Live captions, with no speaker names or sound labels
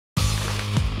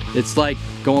It's like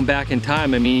going back in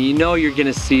time. I mean, you know you're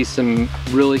gonna see some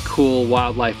really cool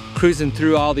wildlife cruising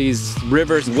through all these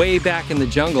rivers way back in the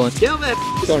jungle. Kill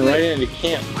that. Going right into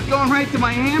camp. I'm going right to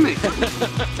my hammock.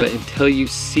 But until you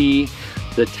see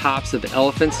the tops of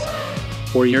elephants,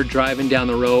 or you're driving down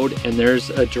the road and there's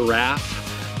a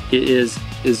giraffe, it is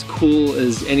as cool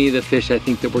as any of the fish I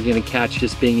think that we're gonna catch,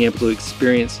 just being able to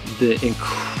experience the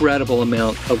incredible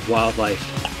amount of wildlife.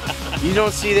 You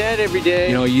don't see that every day.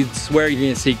 You know, you'd swear you're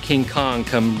gonna see King Kong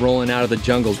come rolling out of the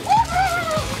jungle.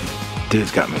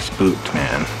 Dude's got me spooked,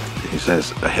 man. He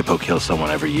says a hippo kills someone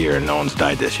every year and no one's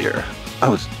died this year. I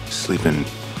was sleeping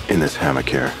in this hammock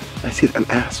here. I see an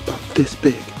ass about this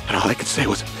big, and all I could say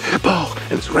was, hippo!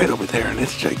 And it's right over there, and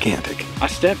it's gigantic. I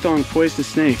stepped on poisonous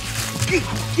snake,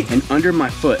 and under my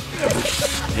foot.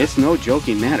 It's no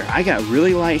joking matter. I got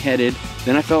really lightheaded,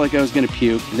 then I felt like I was gonna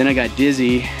puke, then I got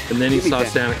dizzy. And then he saw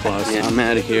Santa Claus. Yeah, I'm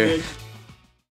out of here.